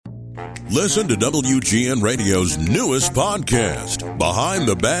Listen to WGN Radio's newest podcast, Behind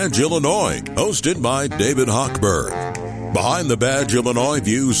the Badge Illinois, hosted by David Hochberg. Behind the Badge Illinois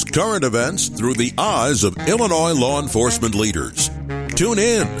views current events through the eyes of Illinois law enforcement leaders. Tune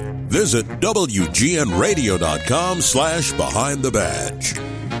in. Visit WGNradio.com/Behind the Badge.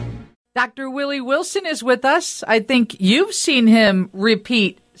 Dr. Willie Wilson is with us. I think you've seen him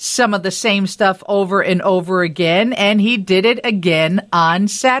repeat some of the same stuff over and over again, and he did it again on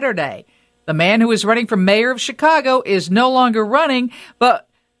Saturday. The man who was running for mayor of Chicago is no longer running. But,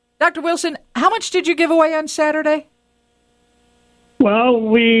 Dr. Wilson, how much did you give away on Saturday? Well,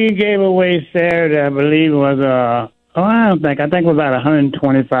 we gave away Saturday, I believe it was, I think it was about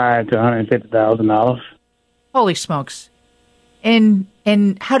 $125,000 to $150,000. Holy smokes. And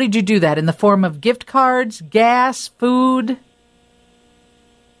how did you do that? In the form of gift cards, gas, food?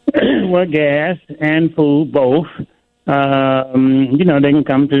 Well, gas and food, both. They can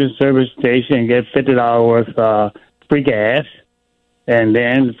come to the service station and get $50 worth free gas. And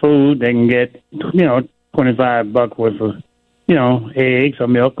then food, they can get, $25 worth of, eggs or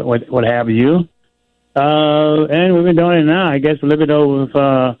milk, what have you. And we've been doing it now, I guess, a little bit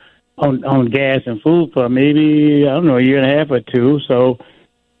over on gas and food for maybe, a year and a half or two. So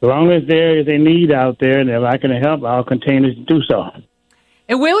as long as there is a need out there and if I can help, I'll continue to do so.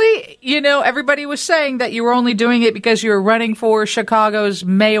 And Willie, everybody was saying that you were only doing it because you were running for Chicago's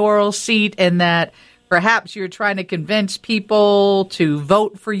mayoral seat and that perhaps you're trying to convince people to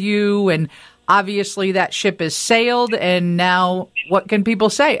vote for you. And obviously that ship has sailed. And now what can people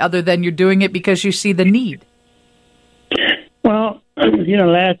say other than you're doing it because you see the need? Well,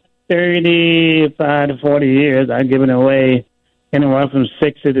 last 35 to 40 years, I've given away anywhere from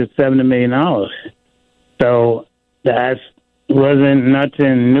 $60 to $70 million. So that wasn't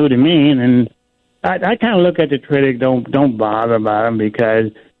nothing new to me. And I kind of look at the critic, don't bother about them,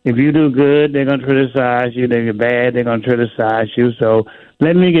 because if you do good, they're going to criticize you. If you're bad, they're going to criticize you. So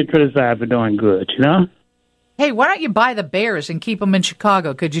let me get criticized for doing good, Hey, why don't you buy the Bears and keep them in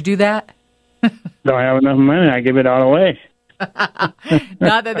Chicago? Could you do that? Don't have enough money. I give it all away. Not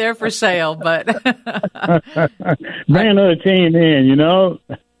that they're for sale, but bring another team in,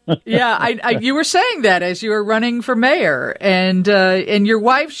 Yeah, you were saying that as you were running for mayor, and your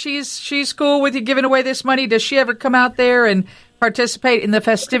wife, she's cool with you giving away this money. Does she ever come out there and participate in the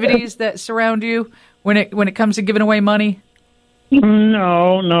festivities that surround you when it comes to giving away money?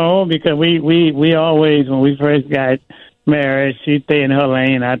 No, because we always, when we first got married, she stayed in her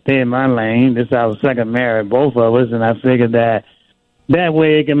lane, I stayed in my lane. This is our second marriage, both of us, and I figured that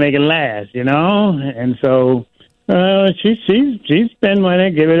way it can make it last, And so she spend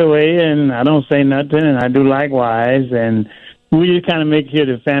money, give it away, and I don't say nothing, and I do likewise, and we just kind of make sure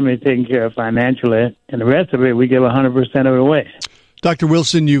the family is taken care of financially, and the rest of it, we give 100% of it away. Dr.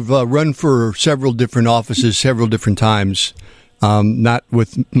 Wilson, you've run for several different offices, several different times, not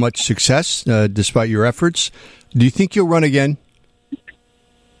with much success, despite your efforts. Do you think you'll run again?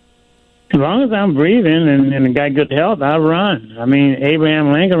 As long as I'm breathing and got good health, I'll run. I mean,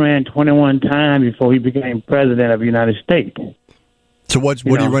 Abraham Lincoln ran 21 times before he became president of the United States. So what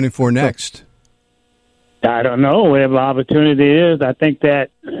are you running for next? I don't know. Whatever opportunity is, I think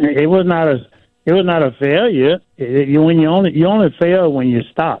that it was not a failure. You only fail when you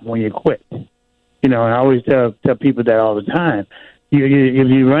stop, when you quit. And I always tell people that all the time. If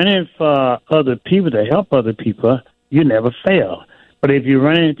you're running for other people to help other people, you never fail. But if you're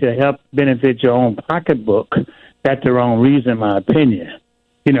running to help benefit your own pocketbook, that's the wrong reason, in my opinion.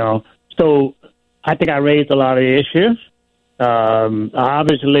 So I think I raised a lot of issues.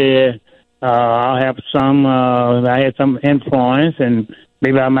 Obviously, I'll have some. I had some influence, and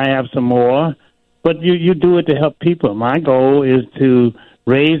maybe I might have some more. But you do it to help people. My goal is to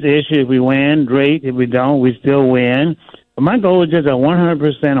raise the issue. If we win, great. If we don't, we still win. But my goal is just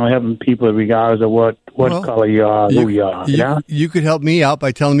 100% on helping people, regardless of what color you are, who you are. You could help me out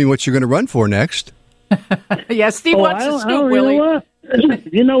by telling me what you're going to run for next. Yeah, Steve wants to scoop, Willie.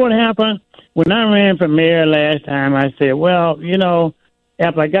 You know what happened? When I ran for mayor last time, I said,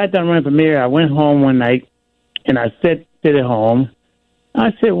 after I got done running for mayor, I went home one night, and I sat at home.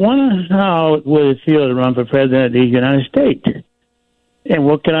 I said, wonder how would it feel to run for president of the United States? And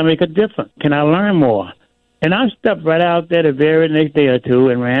what can I make a difference? Can I learn more? And I stepped right out there the very next day or two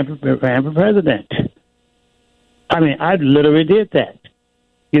and ran for president. I mean, I literally did that,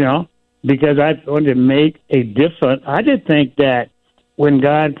 because I wanted to make a difference. I just think that when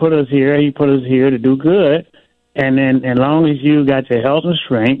God put us here, he put us here to do good. And then as long as you got your health and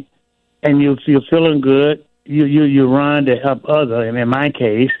strength and you're feeling good, you run to help others, and in my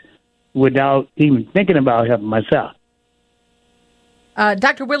case, without even thinking about helping myself.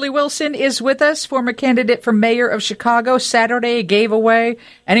 Dr. Willie Wilson is with us, former candidate for mayor of Chicago. Saturday gave away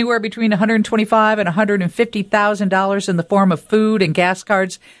anywhere between $125,000 and $150,000 in the form of food and gas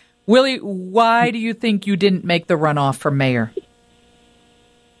cards. Willie, why do you think you didn't make the runoff for mayor?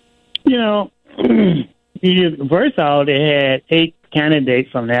 You know, first of all, they had 8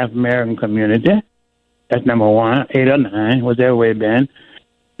 candidates from the African American community. That's number one, 8 or 9, whichever way it been.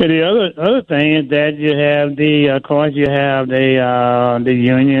 And the other thing is that you have the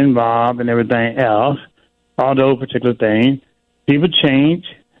union involved and everything else. All those particular things, people change,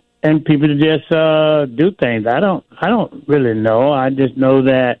 and people just do things. I don't really know. I just know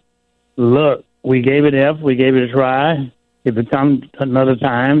that. Look, we gave it we gave it a try. If it comes another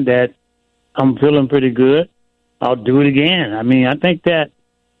time that I'm feeling pretty good, I'll do it again. I mean, I think that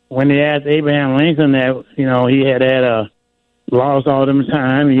when they asked Abraham Lincoln that, he had lost all them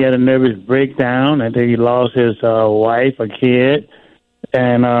time, he had a nervous breakdown. I think he lost his wife, a kid,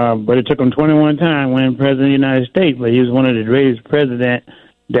 and but it took him 21 times when president of the United States. But he was one of the greatest presidents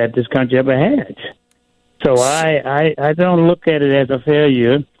that this country ever had. So I don't look at it as a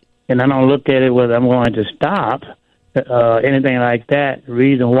failure, and I don't look at it whether I'm going to stop anything like that. The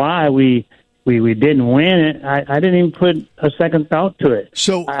reason why we didn't win it, I didn't even put a second thought to it.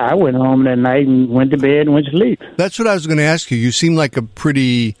 So I went home that night and went to bed and went to sleep. That's what I was going to ask you. You seem like a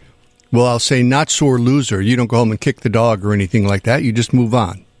pretty, well, I'll say not sore loser. You don't go home and kick the dog or anything like that. You just move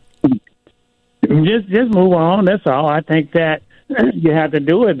on. Just move on. That's all. I think that you have to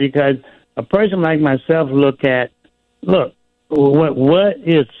do it because a person like myself look, what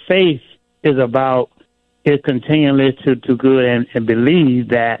is faith is about is continually to good and believe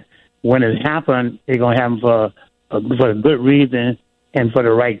that when it happens, it's going to happen for a good reason and for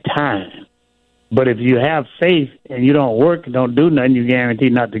the right time. But if you have faith and you don't work and don't do nothing, you guarantee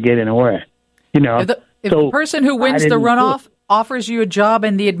not to get anywhere. If the person who wins the runoff offers you a job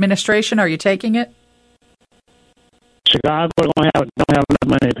in the administration, are you taking it? Chicago don't have enough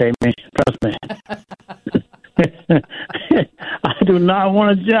money to pay me. Trust me. I do not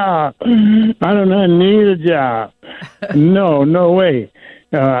want a job. I do not need a job. No way.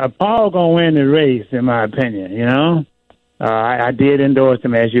 Paul gonna win the race, in my opinion. I did endorse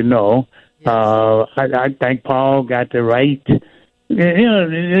him, as you know. Yes. I think Paul got the right. His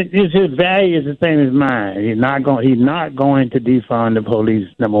value is the same as mine. He's not going to defund the police.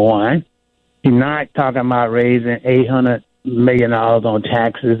 Number one, he's not talking about raising $800 million on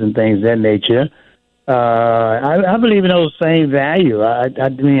taxes and things of that nature. I believe in those same value. I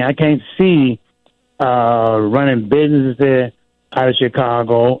mean, I can't see running businesses out of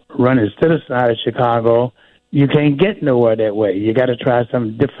Chicago, running citizens out of Chicago. You can't get nowhere that way. You got to try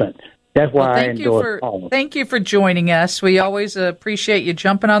something different. That's why I endorse Paul. Thank you for joining us. We always appreciate you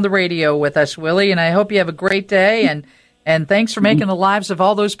jumping on the radio with us, Willie, and I hope you have a great day. And thanks for making the lives of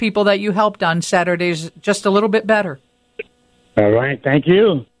all those people that you helped on Saturdays just a little bit better. All right. Thank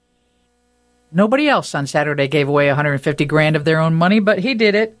you. Nobody else on Saturday gave away $150,000 of their own money, but he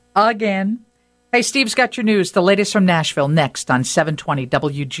did it again. Hey, Steve's got your news. The latest from Nashville next on 720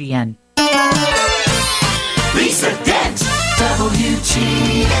 WGN. Lisa Dent,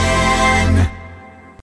 WGN.